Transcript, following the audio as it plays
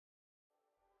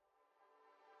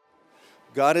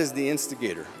God is the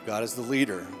instigator. God is the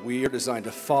leader. We are designed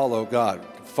to follow God,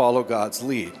 follow God's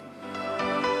lead.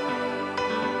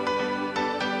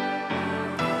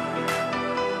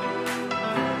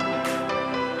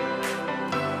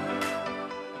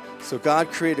 So God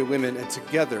created women, and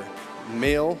together,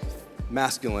 male,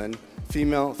 masculine,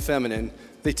 female, feminine,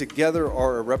 they together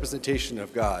are a representation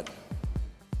of God.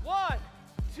 1,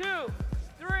 2,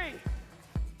 3.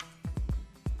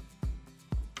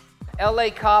 LA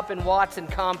cop in Watson,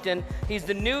 Compton. He's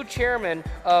the new chairman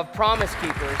of Promise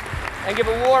Keepers. And give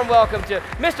a warm welcome to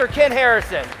Mr. Ken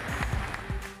Harrison.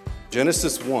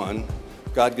 Genesis 1,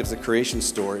 God gives a creation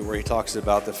story where he talks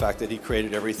about the fact that he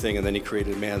created everything and then he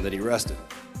created man and then he rested.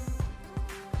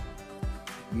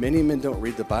 Many men don't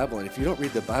read the Bible, and if you don't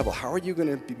read the Bible, how are you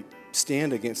going to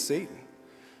stand against Satan?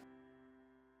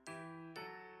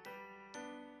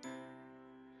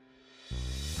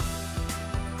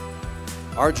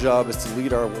 Our job is to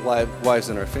lead our wives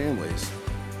and our families.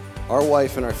 Our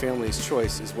wife and our family's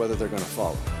choice is whether they're going to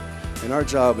follow. And our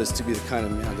job is to be the kind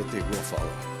of man that they will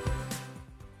follow.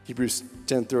 Hebrews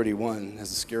 10:31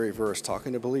 has a scary verse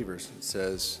talking to believers. It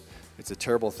says, it's a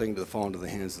terrible thing to fall into the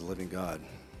hands of the living God.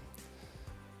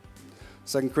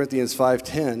 2 Corinthians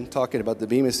 5:10, talking about the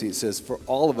Bema seat, says, for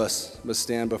all of us must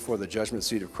stand before the judgment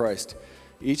seat of Christ,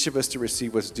 each of us to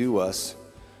receive what's due us,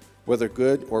 whether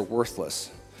good or worthless.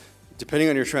 Depending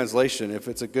on your translation, if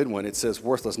it's a good one, it says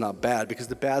worthless, not bad, because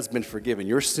the bad's been forgiven.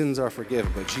 Your sins are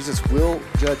forgiven, but Jesus will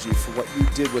judge you for what you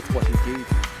did with what he gave you.